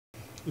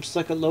I'm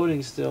stuck at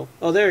loading still.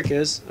 Oh, there it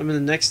is. I'm in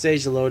the next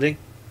stage of loading.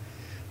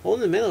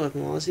 Holding the melee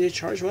weapon allows you to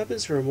charge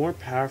weapons for a more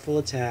powerful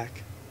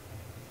attack.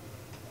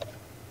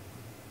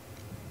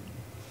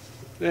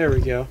 There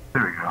we go.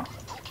 There we go.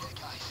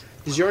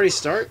 Did you already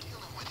start?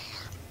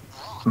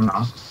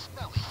 No.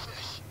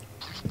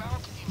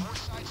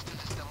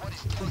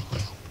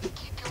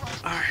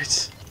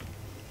 Alright.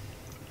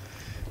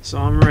 So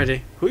I'm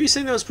ready. Who are you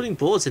saying that was putting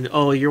bullets in?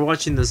 Oh, you're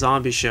watching the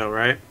zombie show,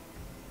 right?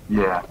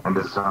 Yeah, and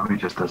the zombie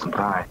just doesn't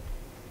die.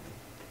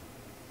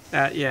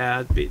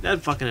 Yeah,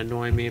 that'd fucking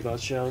annoy me about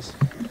shows.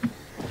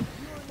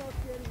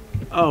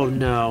 Oh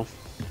no.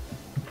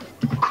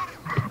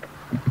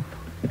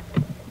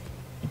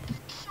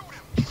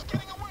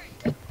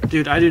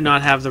 Dude, I do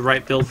not have the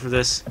right build for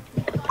this.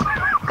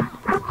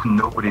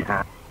 Nobody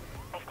has.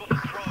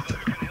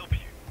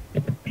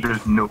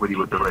 There's nobody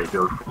with the right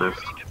build for this.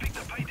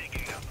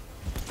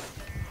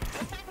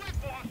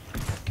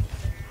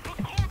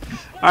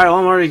 Alright, well,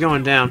 I'm already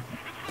going down.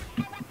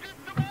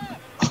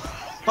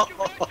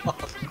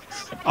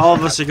 All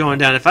of us are going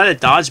down. If I had a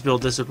dodge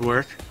build, this would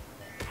work.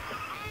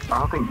 I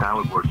don't think that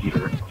would work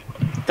either.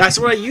 That's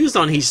what I used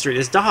on Heat Street,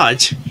 is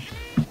dodge.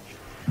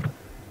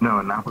 No,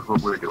 and that was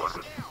what we're doing.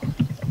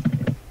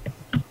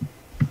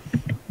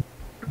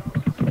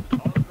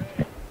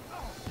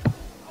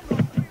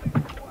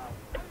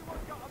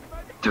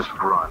 Just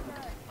run.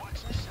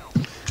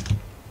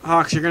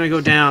 Hawks, you're gonna go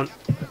down.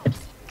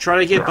 Try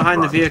to get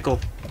behind the vehicle.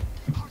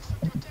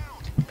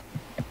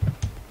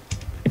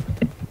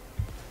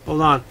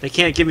 Hold on, they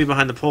can't get me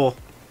behind the pole.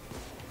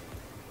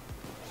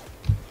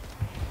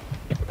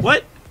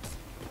 What?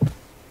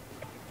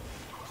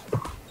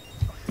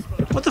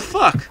 What the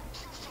fuck?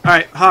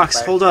 Alright,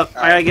 Hawks, hold up.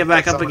 I gotta get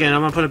back up again. I'm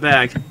gonna put a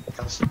bag.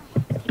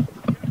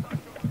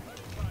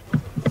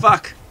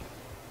 Fuck.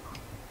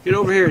 Get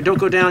over here. Don't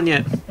go down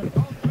yet.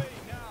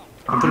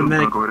 I'm Put a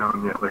medic. go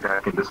down yet, like I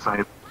can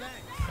decide.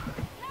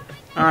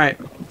 Alright,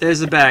 there's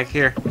the bag.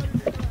 Here.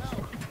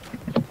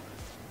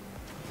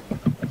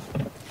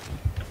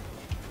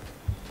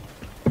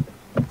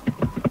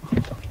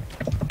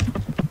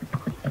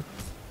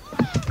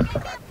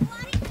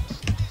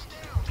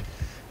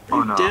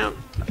 Oh no, Down.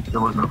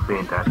 there was no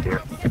faint out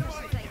here.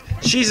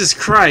 Jesus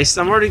Christ,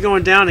 I'm already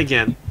going down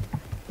again.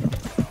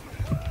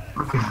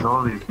 Look at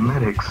all these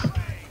medics.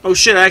 Oh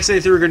shit, I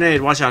accidentally threw a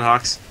grenade. Watch out,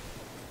 Hawks.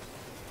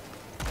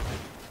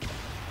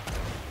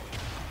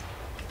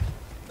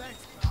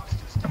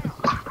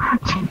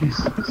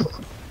 Jesus.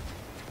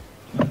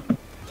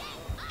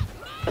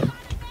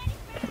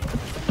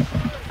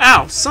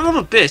 Ow, son of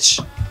a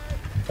bitch.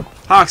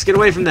 Hawks, get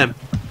away from them.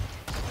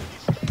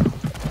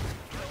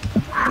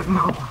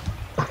 No.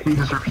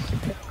 Tasers.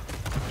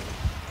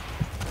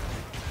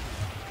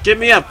 Get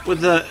me up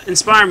with the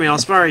inspire me. I'll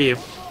inspire you.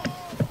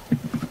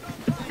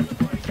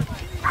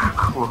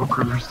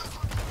 Cloakers.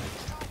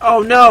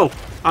 Oh no,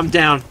 I'm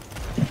down.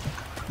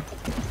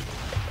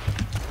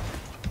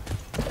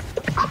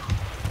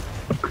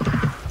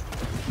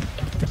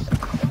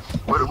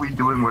 What are we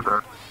doing with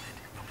our...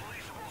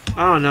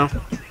 I don't know.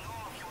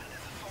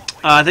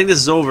 I think this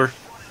is over.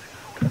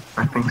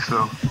 I think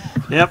so.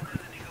 Yep.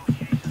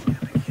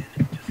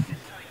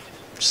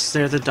 Just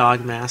stare at the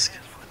dog mask.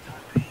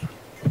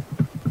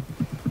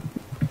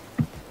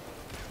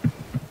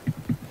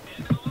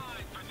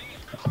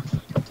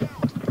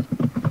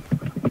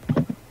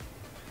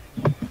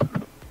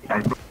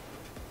 I think...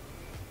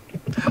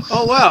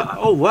 Oh wow!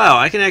 Oh wow!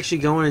 I can actually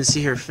go in and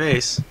see her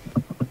face.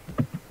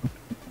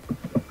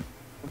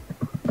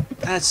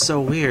 That's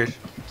so weird.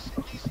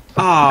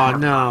 Oh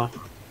no!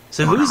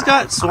 So who's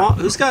got swamp?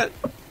 Who's got?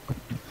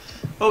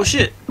 Oh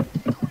shit!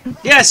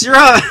 Yes, you're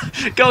up.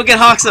 Go get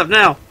Hawks up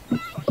now.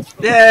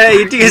 Yay!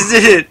 You guys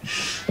did it.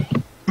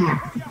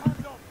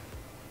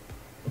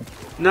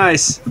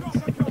 Nice.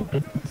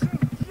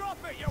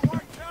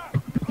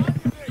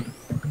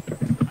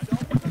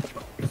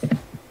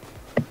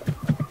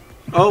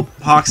 Oh,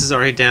 Hawks is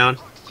already down.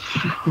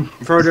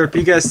 Proderp,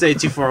 you guys stay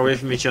too far away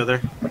from each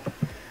other.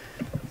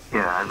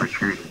 Yeah, I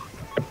retreated.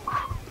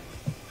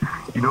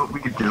 You know what we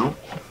could do?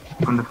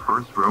 From the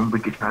first room, we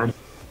could try to...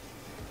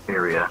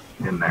 area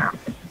in there.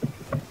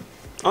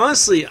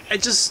 Honestly,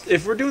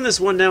 if we're doing this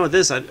one down with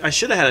this, I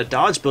should have had a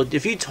dodge build.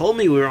 If you told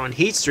me we were on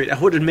Heat Street, I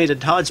would have made a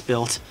dodge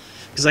build.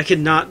 Because I could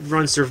not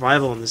run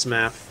survival on this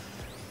map.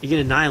 You get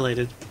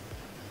annihilated.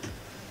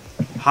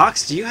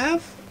 Hawks, do you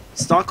have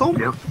Stockholm?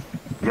 Yep.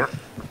 Yep.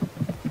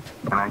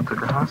 And I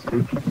took a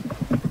hostage.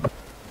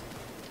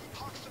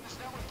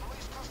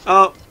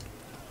 Oh.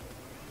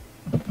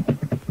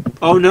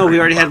 Oh no, we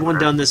already had one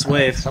done this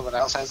wave. Someone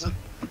else has it?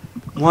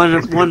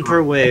 One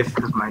per wave. It's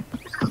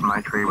because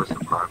my trade was in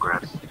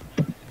progress.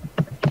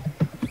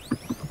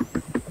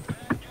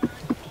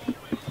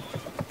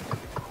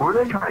 Who are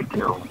they trying to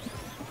kill?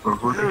 Or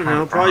who are I they don't trying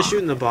know, to probably down?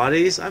 shooting the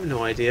bodies. I have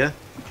no idea.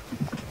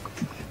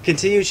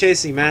 Continue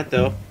chasing Matt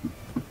though.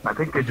 I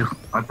think they're just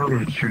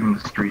shooting the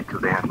street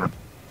because they have no...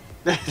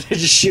 They're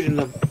just shooting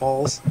the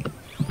balls.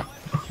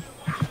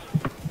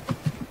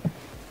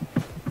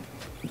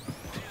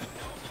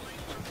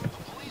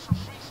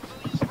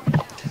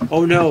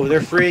 Oh no,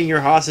 they're freeing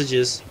your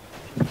hostages.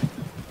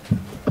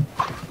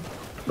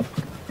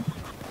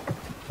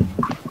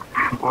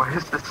 Why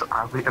is this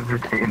oddly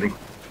entertaining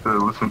to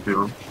listen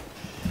to?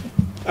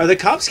 Are the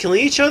cops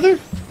killing each other?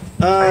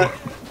 The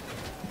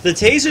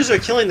tasers are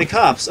killing the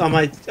cops on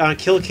my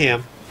kill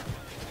cam.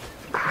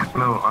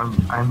 No,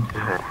 I'm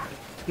dead.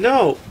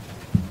 No,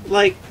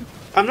 like,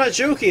 I'm not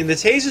joking. The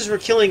tasers were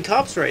killing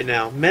cops right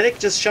now. Medic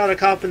just shot a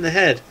cop in the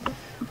head.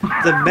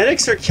 The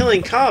medics are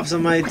killing cops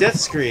on my death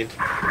screen.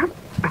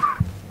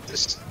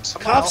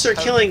 Cops are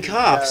killing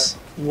cops.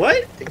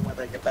 What? Thing where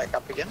they get back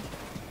up again.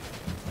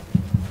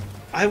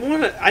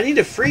 I need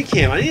a free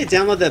cam. I need to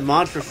download that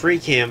mod for free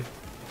cam.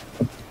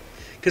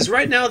 Because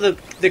right now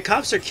the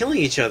cops are killing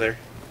each other.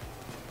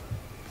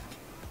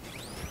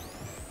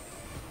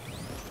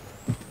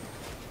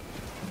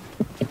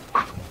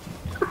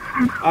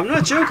 I'm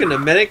not joking. A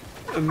medic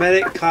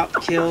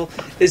cop kill.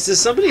 Does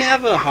somebody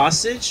have a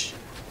hostage?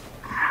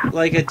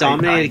 Like a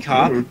dominated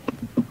cop?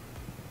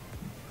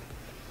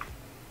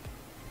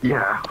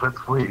 Yeah,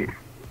 let's wait.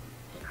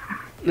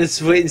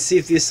 Let's wait and see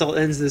if the assault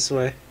ends this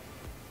way.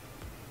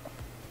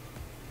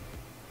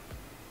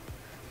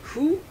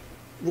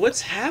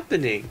 What's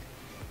happening?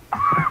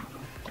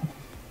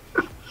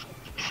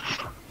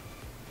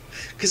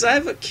 Because I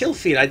have a kill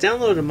feed. I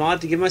downloaded a mod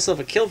to give myself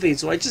a kill feed,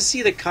 so I just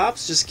see the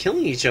cops just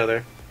killing each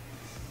other.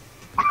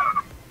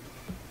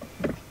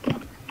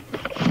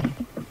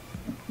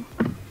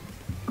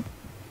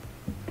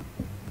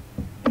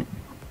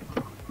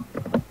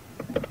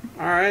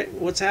 Alright,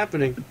 what's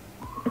happening?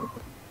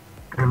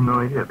 I have no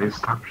idea. They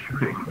stopped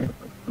shooting.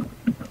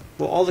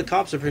 Well, all the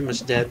cops are pretty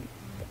much dead.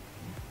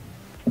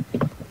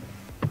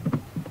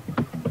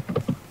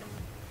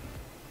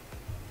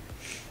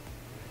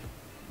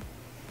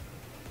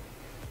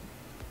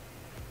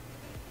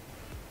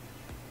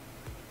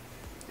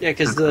 Yeah,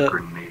 because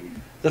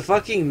the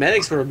fucking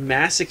medics were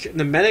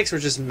the medics were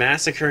just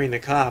massacring the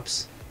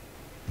cops.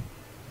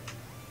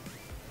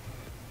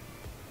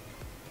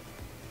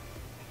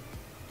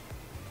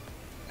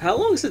 How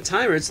long is the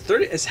timer?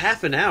 It's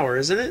half an hour,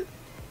 isn't it?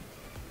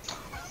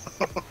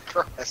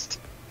 Christ.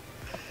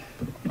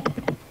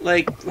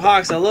 Like,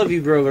 Hawks, I love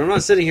you, bro, but I'm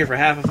not sitting here for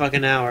half a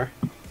fucking hour.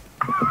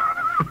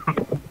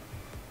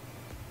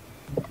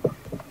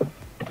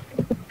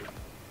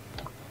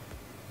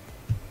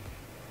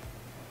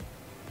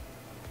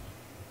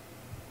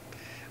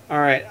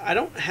 Alright, I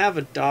don't have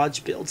a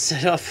dodge build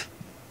set up.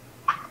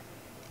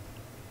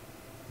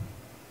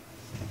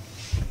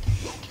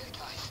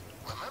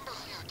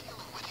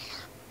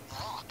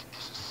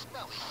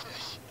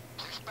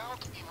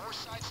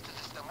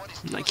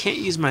 I can't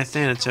use my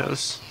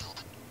Thanatos.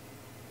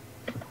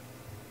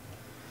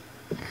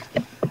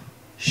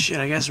 Shit,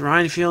 I guess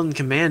Rhinefield and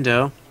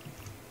Commando.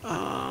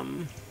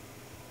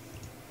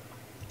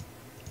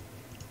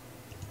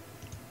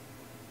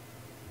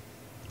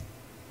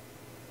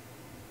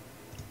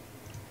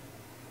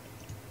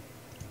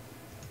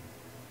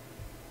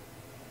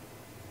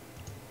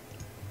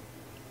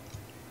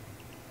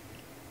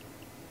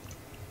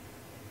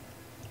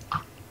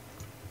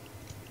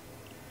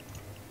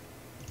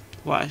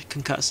 Why?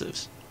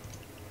 Concussives.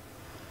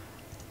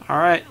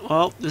 Alright,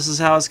 well, this is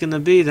how it's gonna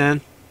be then.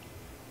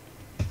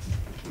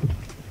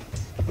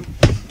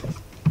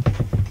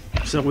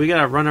 So we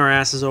gotta run our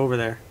asses over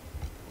there.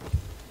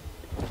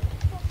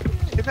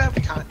 Too bad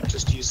we can't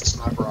just use the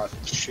sniper rifle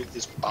to shoot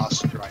this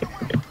bastard right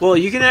now. Well,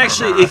 you can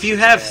actually, if you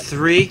have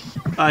three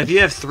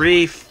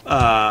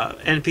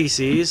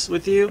NPCs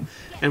with you,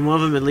 and one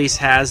of them at least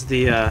has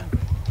the,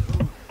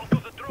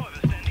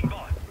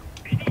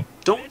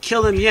 don't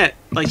kill them yet.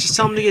 Like, just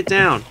tell them to get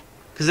down.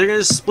 Because they're going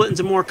to split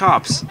into more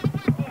cops.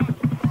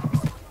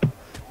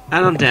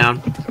 And I'm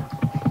down.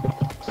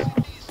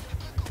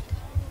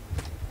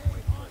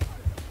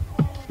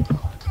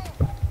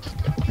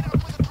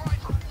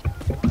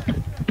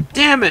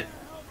 Damn it!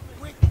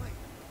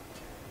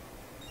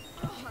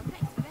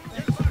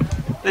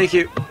 Thank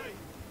you.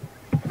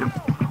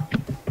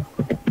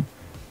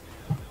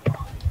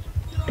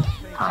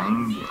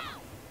 Fine.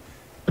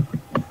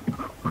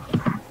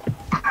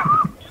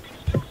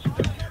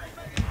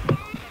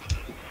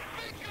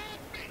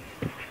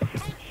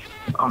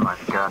 Oh my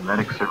god,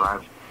 medic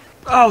survived.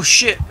 Oh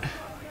shit!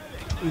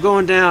 I'm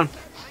going down.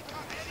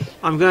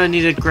 I'm gonna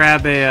need to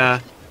grab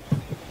a,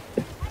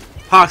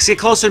 Hawks, get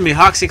closer to me!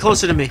 Hawks, get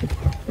closer to me!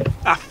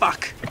 Ah,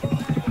 fuck.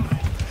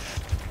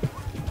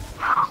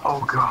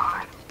 Oh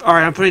god.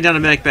 Alright, I'm putting down a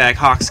medic bag.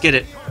 Hawks, get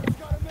it.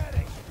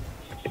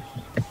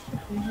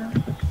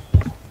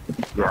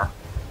 Yeah.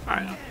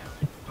 Alright.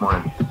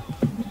 More.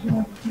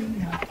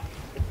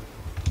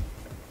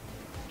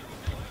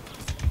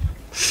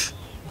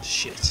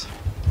 Shit.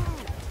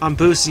 I'm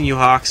boosting you,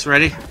 Hawks.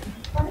 Ready?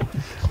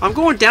 I'm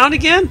going down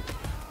again?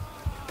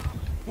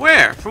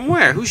 Where? From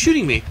where? Who's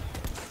shooting me?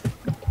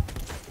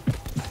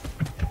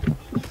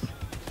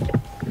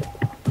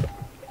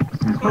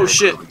 Oh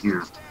shit.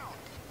 Here.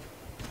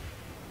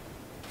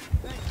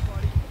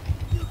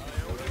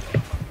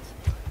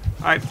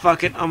 Alright,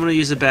 fuck it. I'm gonna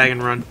use a bag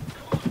and run.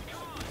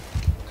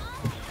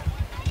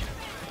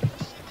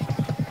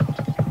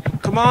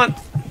 Come on.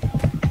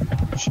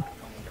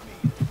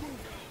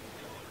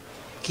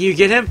 Can you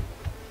get him?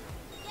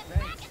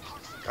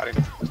 Got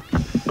him.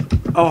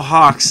 Oh,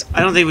 Hawks. I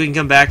don't think we can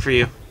come back for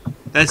you.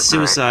 That's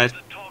suicide.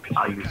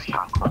 I'll use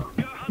Stockholm.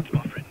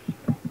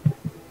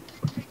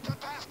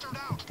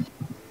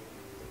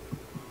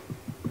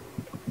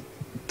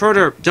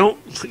 Proto, don't...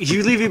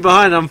 You leave me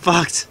behind, I'm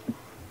fucked.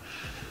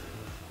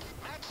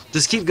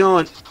 Just keep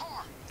going.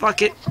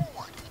 Fuck it.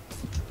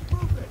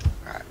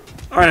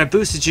 Alright, I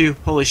boosted you.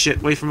 Holy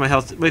shit, wait for my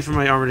health, wait for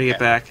my armor to get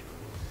back.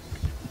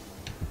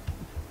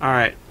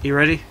 Alright, you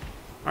ready?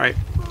 Alright,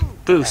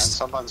 boost.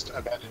 Someone's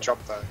about to jump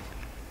though.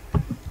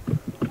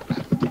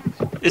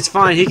 It's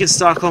fine, he can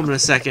Stockholm in a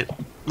second.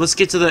 Let's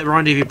get to the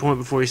rendezvous point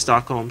before he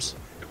Stockholms.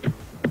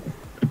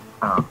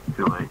 Oh,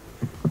 too late.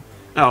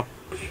 Oh.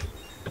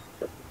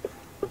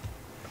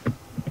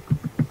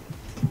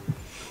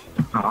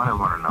 No, I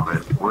want to know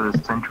it. What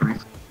is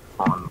centuries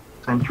on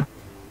century?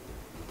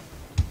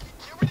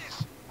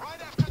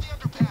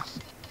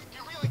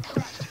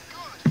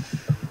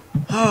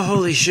 Oh,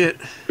 holy shit.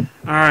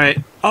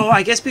 Alright. Oh,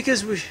 I guess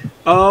because we...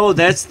 Oh,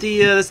 that's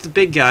the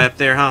big guy up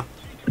there, huh?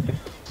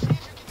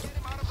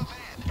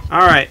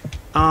 Alright.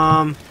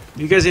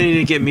 You guys need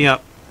to get me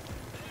up.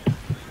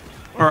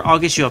 Or I'll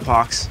get you up,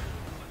 Hawks.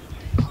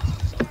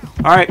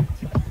 Alright.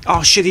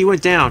 Oh, shit, he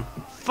went down.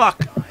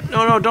 Fuck.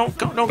 No,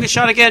 don't get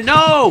shot again.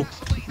 No!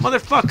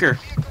 Motherfucker.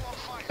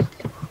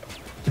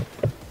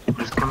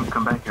 Just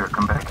come back here.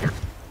 Come back here.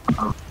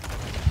 Oh.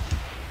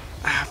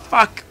 Ah,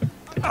 fuck.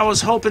 I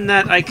was hoping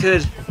that I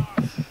could...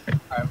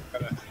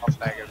 I'll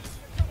snag him.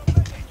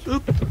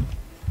 Oop.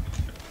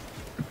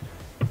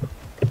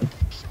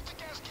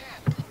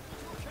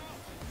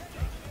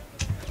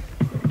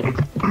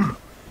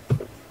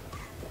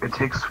 It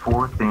takes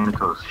 4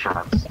 Thanatos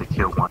shots to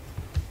kill one.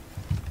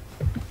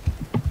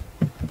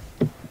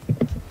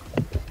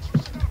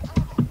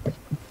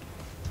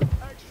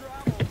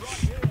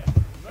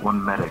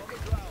 One medic.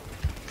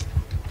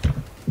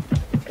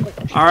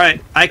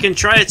 Alright, I can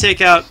try to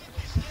take out...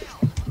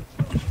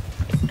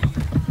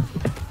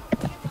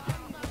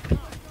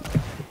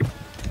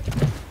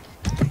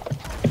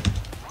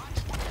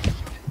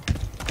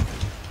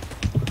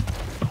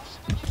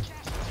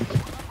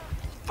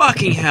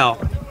 Fucking hell.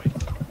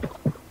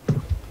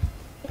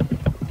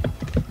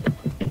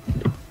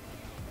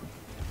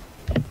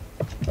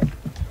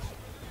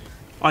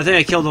 Oh, I think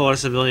I killed all our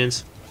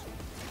civilians.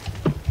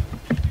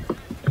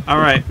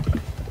 Alright.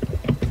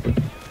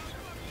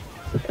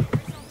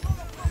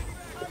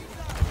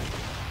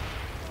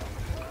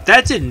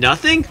 That did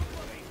nothing?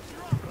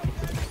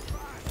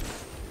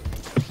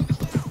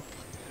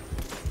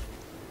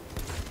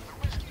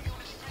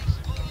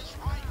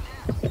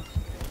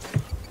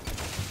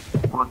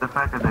 Well, the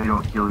fact that they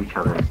don't kill each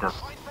other does.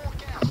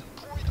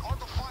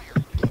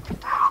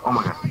 Oh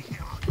my god.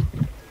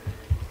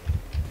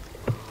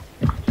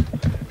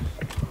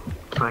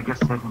 So I guess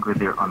technically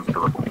they're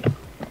unkillable.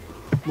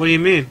 What do you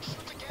mean?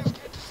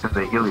 Because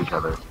they heal each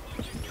other.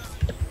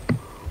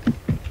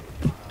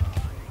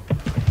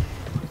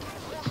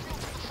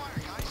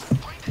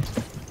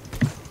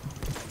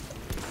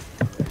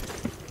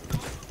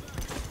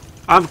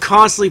 I'm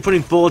constantly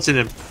putting bullets in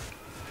him.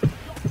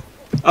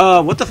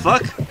 What the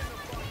fuck?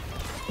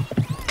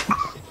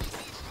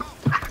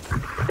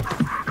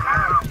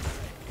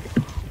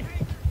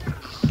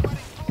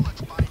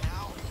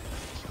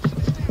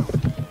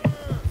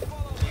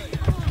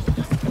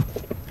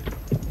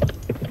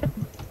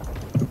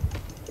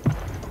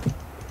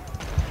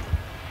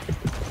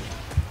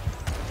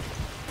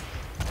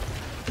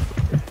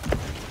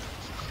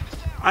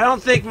 I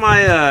don't think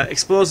my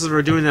explosives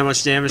were doing that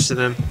much damage to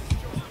them.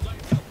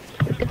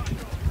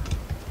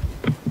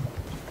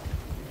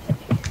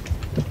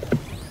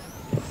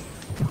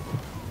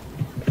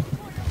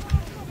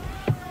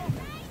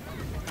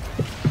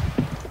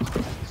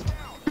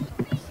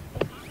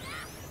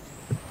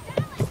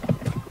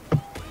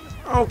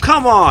 Oh,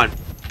 come on!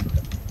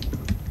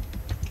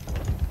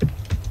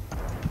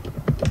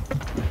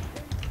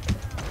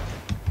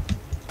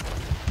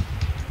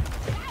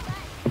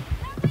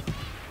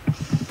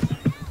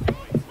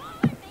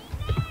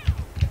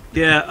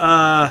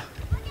 Yeah,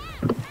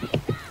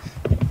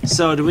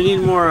 so, do we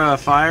need more,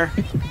 fire?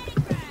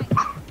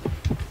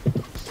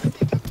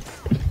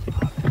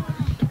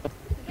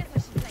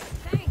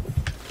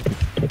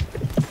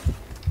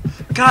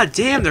 God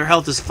damn, their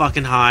health is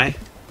fucking high.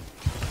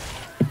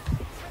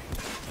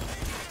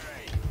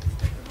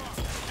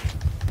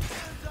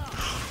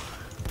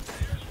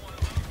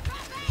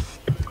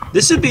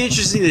 This would be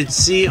interesting to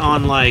see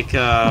on like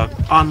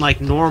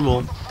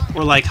normal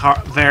or like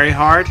very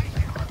hard.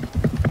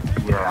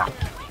 Yeah.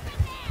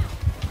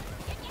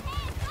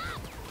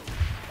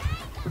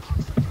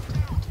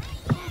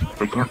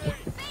 They can't.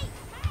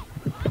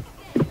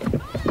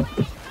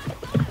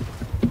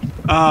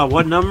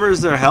 What number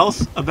is their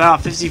health?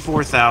 About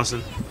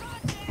 54,000.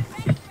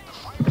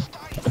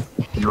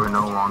 You are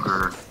no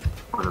longer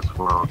for this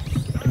world.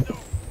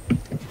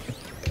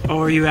 Oh,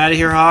 are you out of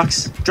here,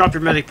 Hawks? Drop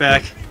your medic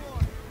back.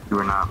 You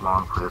are not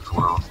long for this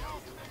world.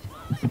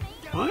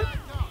 What?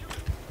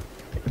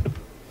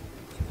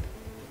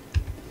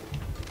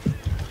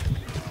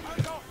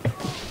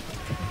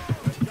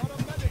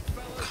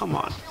 Come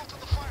on.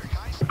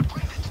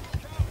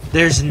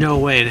 There's no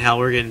way in hell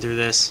we're getting through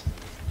this.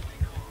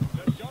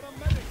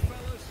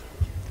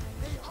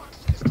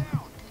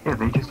 Yeah,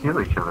 they just heal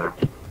each other.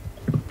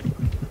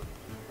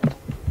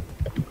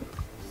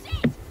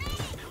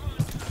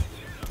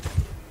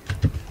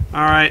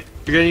 Alright,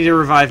 you're gonna need to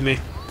revive me.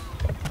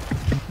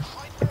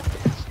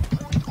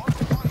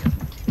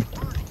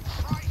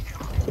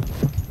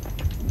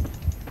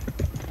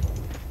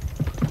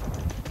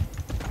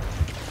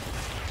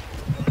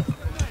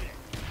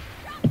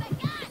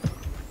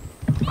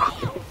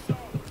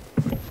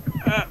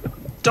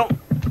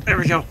 Don't. There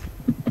we go.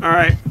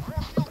 Alright.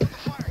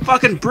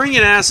 Fucking bring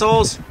it,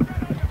 assholes.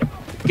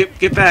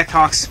 Get back,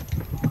 Hawks.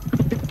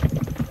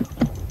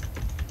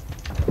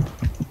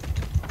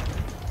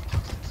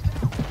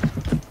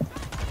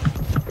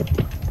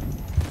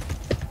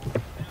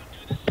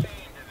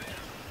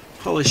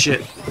 Holy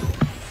shit.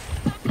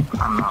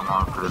 I'm not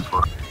long for this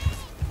one.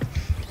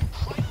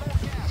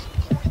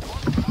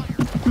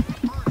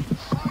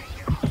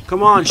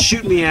 Come on,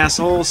 shoot me,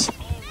 assholes.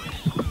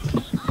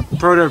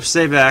 Prototype,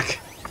 stay back.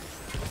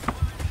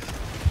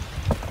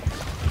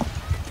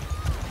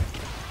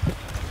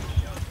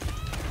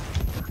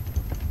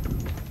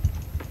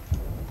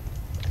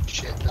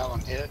 Shit, that one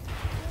hit.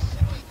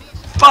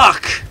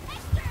 Fuck!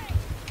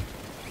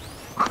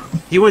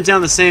 He went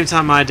down the same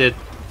time I did.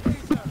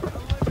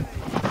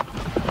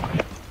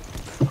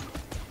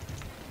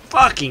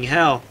 Fucking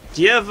hell!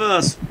 Do you have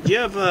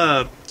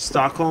a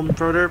Stockholm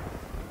prototype?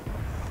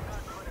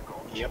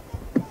 Yep.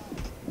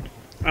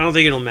 I don't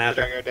think it'll Did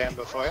matter. I go down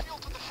before you?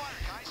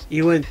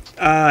 You went.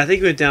 I think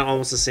you went down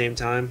almost the same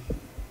time.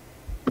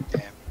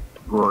 Damn.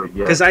 Well,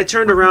 yeah. Because I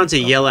turned around to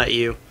yell at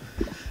you,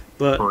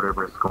 but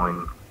Whatever's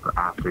going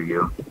after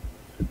you.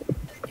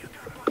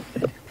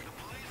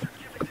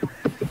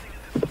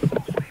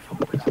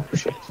 Oh,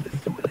 shit.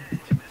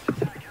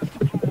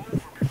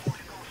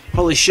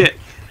 holy shit!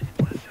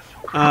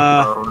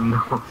 Oh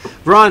no.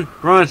 Run!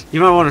 You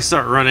might want to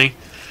start running.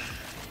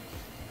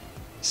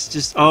 It's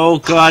just, oh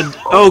god,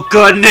 oh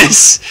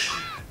goodness!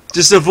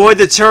 Just avoid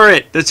the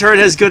turret. The turret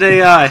has good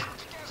AI.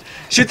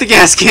 Shoot the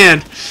gas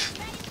can.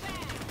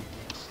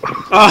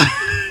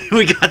 Oh,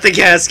 we got the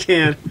gas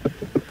can.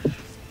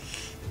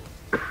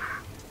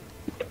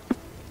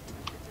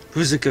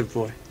 Who's a good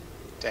boy?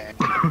 Damn.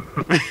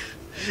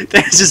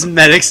 There's just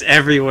medics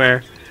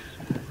everywhere.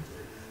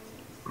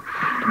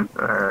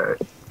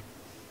 Alright.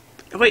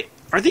 Wait,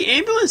 are the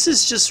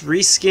ambulances just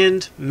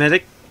reskinned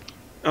medic?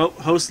 Oh,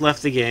 host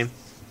left the game.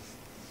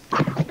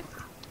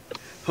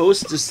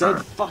 Host just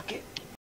said, fuck it.